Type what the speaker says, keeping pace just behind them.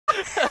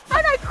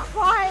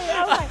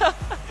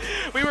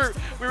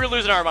we were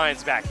losing our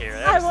minds back here.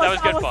 That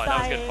was good fun.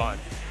 That was good fun.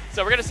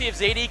 So we're gonna see if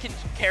Zaidi can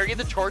carry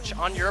the torch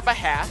on your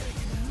behalf.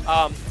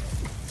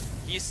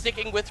 He's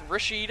sticking with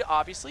Rashid,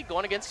 obviously,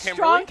 going against Kimberly.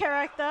 Strong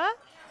character. Yeah.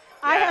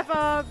 I have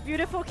a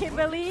beautiful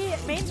Kimberly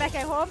main back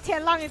at home.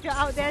 Tianlang, if you're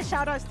out there,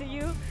 shout outs to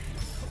you.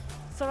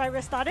 So right,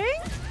 we're starting.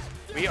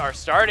 We are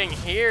starting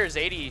here.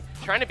 Zaidi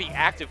trying to be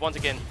active once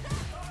again.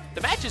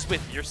 The match is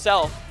with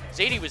yourself.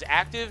 Zaidi was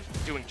active,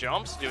 doing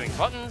jumps, doing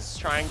buttons,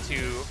 trying to,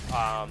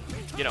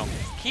 you know,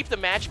 keep the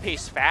match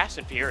pace fast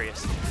and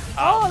furious.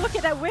 Oh, look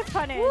at that whip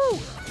punish. Woo.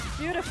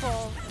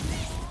 Beautiful.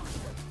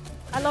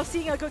 I love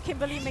seeing a good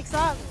Kimberly mix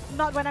up,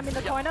 not when I'm in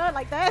the corner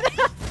like that.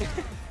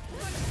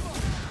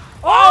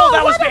 Oh,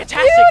 that was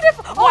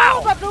fantastic!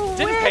 Wow, oh,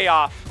 didn't pay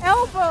off.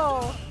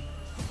 Elbow.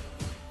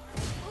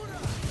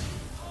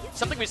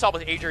 Something we saw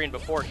with Adrian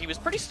before, he was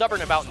pretty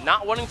stubborn about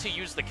not wanting to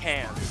use the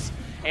cans.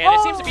 And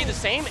it seems to be the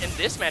same in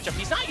this matchup.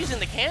 He's not using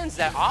the cans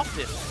that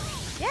often.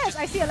 Yes,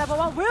 I see a level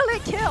 1. Will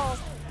it kill?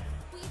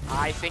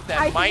 I think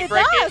that might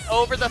break it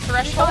over the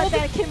threshold.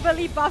 That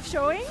Kimberly buff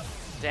showing.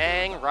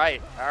 Dang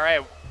right. All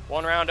right,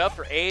 one round up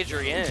for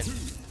Adrian.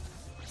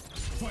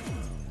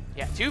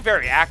 Yeah, two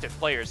very active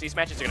players. These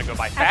matches are going to go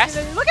by fast.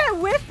 Absolutely. Look at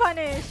that whip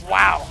punish.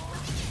 Wow.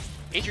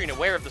 Adrian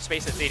aware of the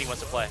space that Zaidi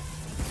wants to play.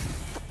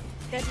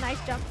 That nice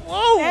jump.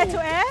 Whoa! Air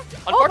to air.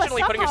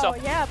 Unfortunately, putting yourself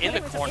in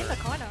the corner.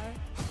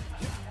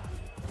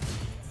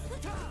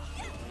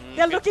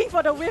 They're looking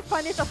for the whip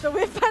punish of the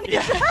whip punish.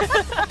 Yeah.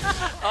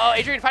 Oh,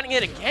 Adrian finding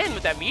it again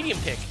with that medium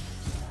kick.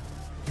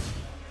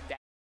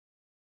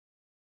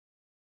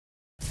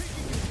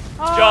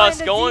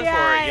 Just going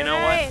for it, you know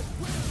what?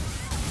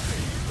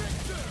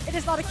 It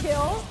is not a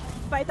kill,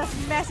 but it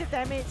does massive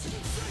damage.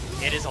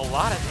 It is a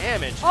lot of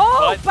damage,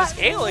 but the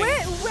scaling.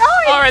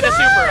 All right, the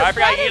super. I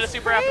forgot you get a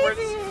super afterwards.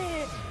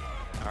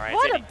 All right,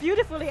 what Zaidi. A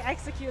beautifully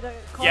executed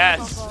combo.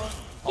 Yes.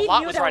 He a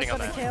lot knew was that riding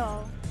was on that.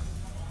 Kill.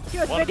 He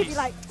was ready to be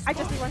like, I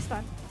just need one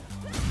stun.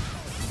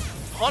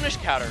 Punish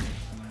counter.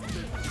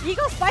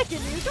 Eagle spike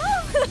in neutral?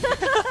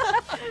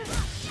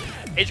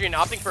 Adrian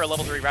opting for a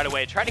level 3 right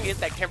away, trying to get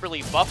that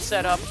Kimberly buff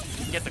set up,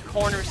 get the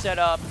corner set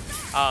up,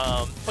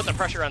 put the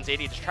pressure on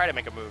Zaidi to try to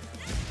make a move.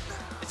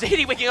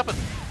 Zaidi waking up with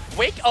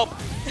wake up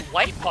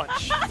light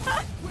punch.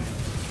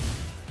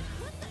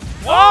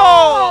 Whoa!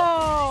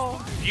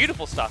 Oh!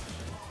 Beautiful stuff.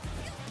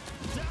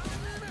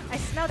 I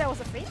smell that was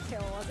a fake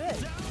kill, was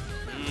it?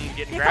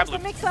 Getting Here grab comes the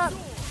loop. mix up.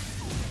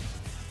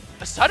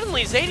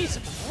 Suddenly, Zaidi's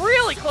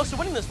really close to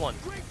winning this one.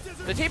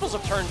 The tables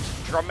have turned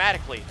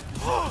dramatically.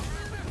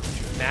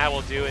 Now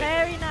we'll do it.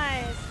 Very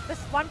nice.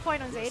 That's 1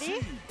 point on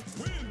Zaidi.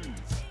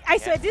 I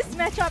swear, this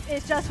matchup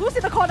is just who's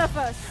in the corner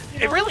first. You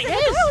know, It really is.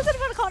 Who's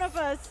in the corner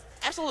first?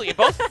 Absolutely.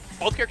 Both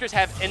characters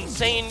have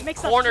insane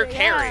corner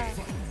carry.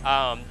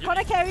 Yeah.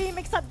 Corner carry,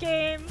 mix-up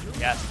game.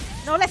 Yes.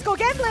 No, let's go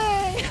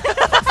gambling.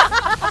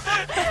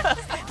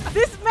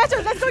 This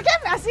matchup, let's go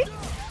gambling. I see.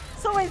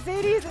 So when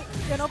Zaidi's,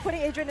 you know,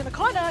 putting Adrian in the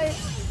corner,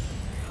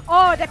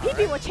 that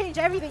PP will change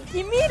everything.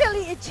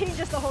 Immediately, it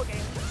changes the whole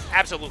game.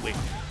 Absolutely.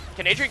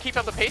 Can Adrian keep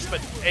up the pace?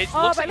 But it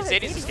looks like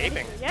Zaidi's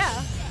escaping.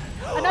 Yeah.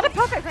 Another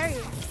perfect parry.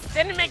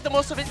 Didn't make the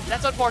most of it.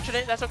 That's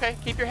unfortunate. That's okay.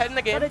 Keep your head in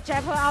the game. Gotta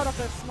jab her out of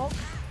the smoke.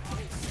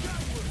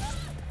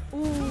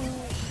 Ooh.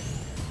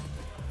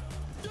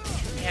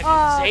 Man,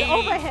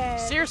 overhead.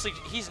 Seriously,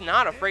 he's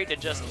not afraid to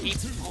just keep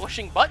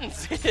pushing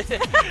buttons.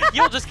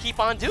 He'll just keep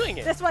on doing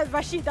it. That's what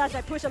Rashid does.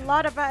 I push a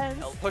lot of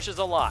buttons. He pushes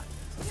a lot.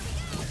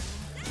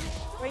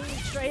 Going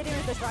straight in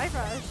with the drive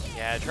rush.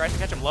 Yeah, tried to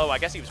catch him low. I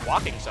guess he was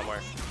walking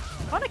somewhere.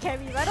 Corner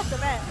carry right off the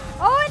bat.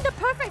 Oh, and the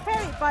perfect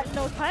parry, but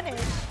no punish.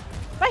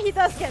 But he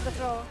does get the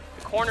throw.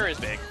 The corner is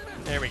big.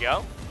 There we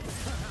go.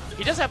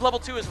 He does have level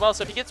 2 as well,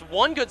 so if he gets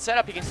one good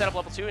setup, he can set up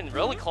level 2 and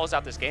really close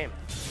out this game.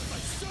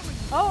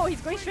 Oh,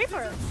 he's going straight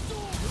for it.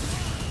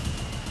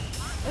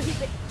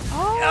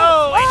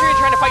 Oh, Adrian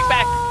trying to fight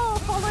back.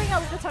 Following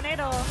up with the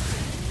tornado.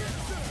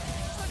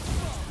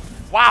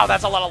 Wow,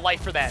 that's a lot of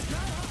life for that.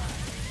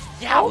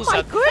 Yeah, oh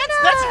my goodness.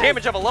 That's the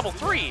damage of a level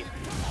 3.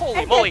 Holy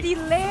and moly. The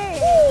delay.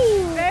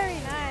 Very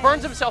nice.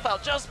 Burns himself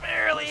out just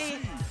barely.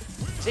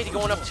 Zaidi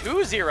going up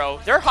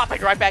 2-0. They're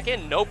hopping right back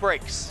in, no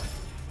breaks.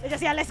 They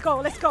just, yeah, let's go,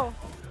 let's go.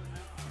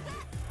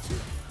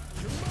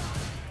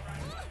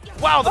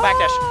 Wow, the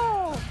backdash.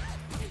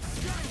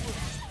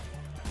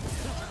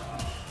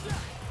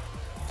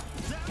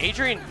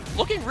 Adrian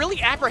looking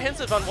really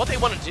apprehensive on what they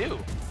want to do.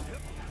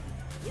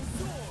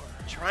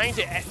 Trying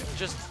to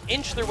just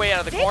inch their way out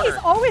of the corner.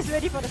 He's always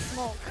ready for the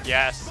smoke.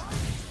 Yes.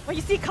 When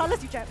you see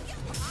colors, you jab.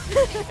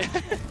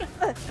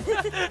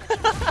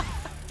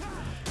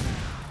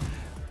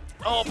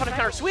 Oh, punish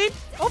counter sweep.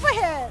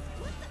 Overhead.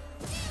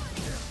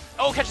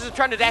 Oh, catches him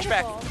trying to dash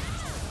back.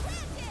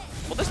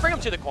 Will this bring him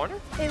to the corner?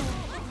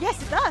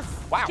 Yes, it does.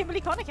 Wow.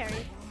 Kimberly corner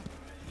carry.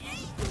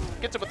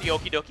 Gets him with the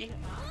okie dokie.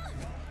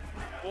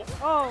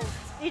 Oh,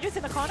 Adrian's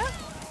in the corner?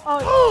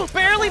 Oh,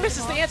 barely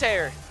misses the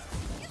anti-air.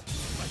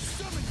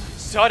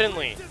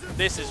 Suddenly,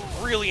 this is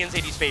really in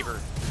Zaidi's favor.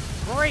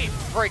 Great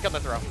break on the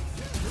throw.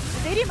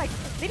 Zaidi might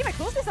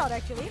close this out,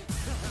 actually.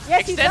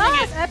 Yes, Extending he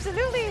does. it.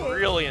 Absolutely.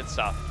 Brilliant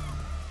stuff.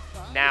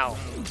 Now,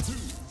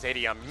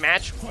 Zaidi on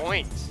match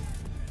point.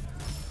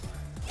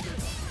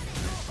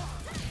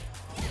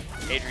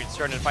 Adrian's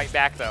starting to fight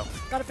back, though.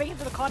 Gotta bring him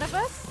to the corner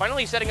first.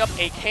 Finally setting up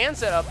a can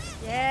setup.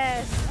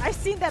 Yes, I've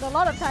seen that a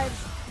lot of times.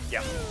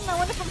 Yeah. I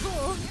wonder from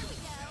who.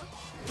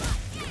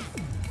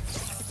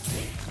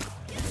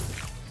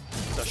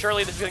 So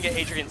surely this is going to get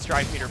Adrian's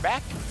drive meter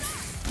back.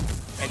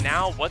 And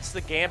now, what's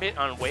the gambit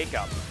on Wake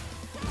Up?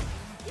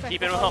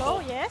 Keeping him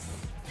humble. Yes.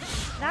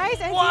 Nice,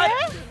 and What?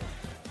 here.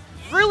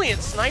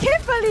 Brilliant snipe.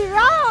 Kimberly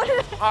round.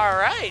 All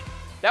right.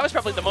 That was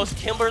probably the most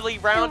Kimberly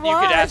round you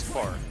could ask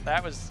for.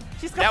 That was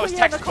She's that was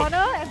gonna put you in the textbook.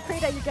 corner and pray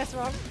that you guess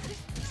wrong.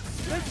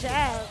 Good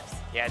jabs.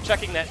 Yeah,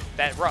 checking that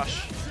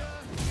rush.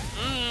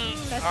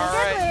 That's all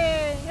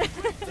right.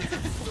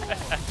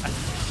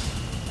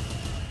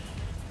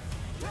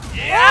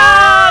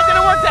 Yeah,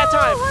 didn't work that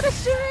time. What a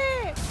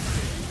shimmy!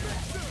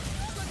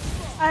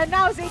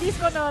 Now Zaidi's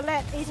gonna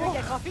let Adrian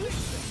get coffee.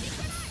 Yes.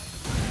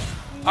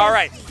 All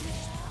right,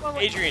 Well,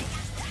 Adrian.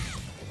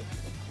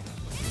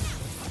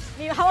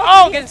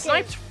 how Oh, getting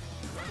sniped.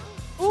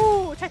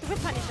 Ooh, try to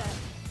whip punish that.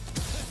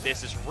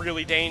 This is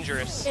really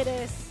dangerous. It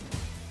is.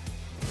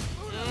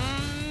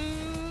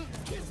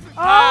 Oh,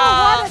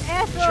 Ah, what an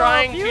air throw.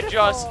 trying Beautiful. to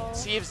just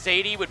see if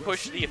Zaidi would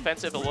push the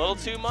offensive a little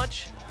too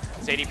much.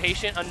 Zaidi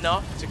patient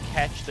enough to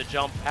catch the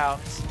jump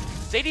outs.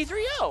 Zaidi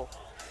 3-0.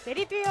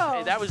 Zaidi 3-0.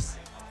 Hey, that was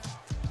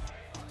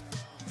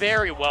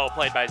very well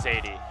played by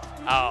Zaidi.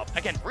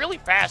 Again, really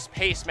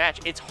fast-paced match.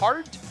 It's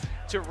hard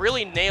to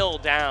really nail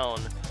down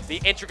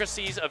the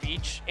intricacies of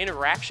each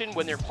interaction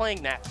when they're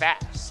playing that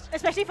fast.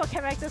 Especially for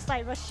characters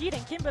like Rashid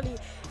and Kimberly.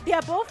 They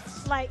are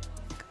both like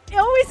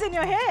always in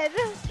your head.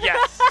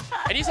 Yes.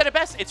 And you said it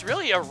best. It's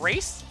really a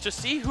race to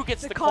see who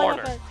gets the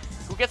corner.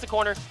 Who gets the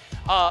corner.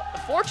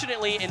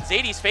 Fortunately, in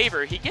Zaidi's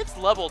favor, he gets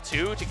level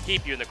 2 to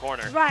keep you in the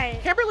corner. Right.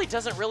 Kimberly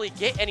doesn't really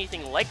get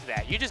anything like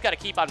that. You just got to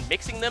keep on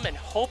mixing them and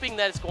hoping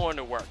that it's going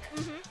to work.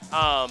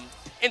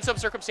 In some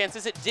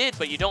circumstances, it did,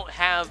 but you don't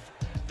have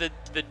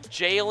the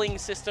jailing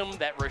system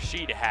that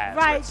Rashid has.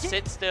 Right.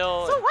 Sit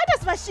still. So why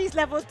does Rashid's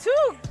level 2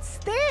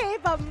 stay,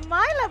 but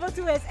my level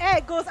 2 as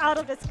egg goes out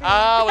of the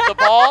screen? With the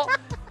ball?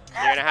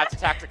 You're going to have to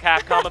talk to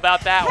Capcom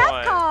about that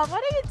one. Capcom,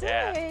 what are you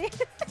doing?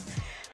 Yeah.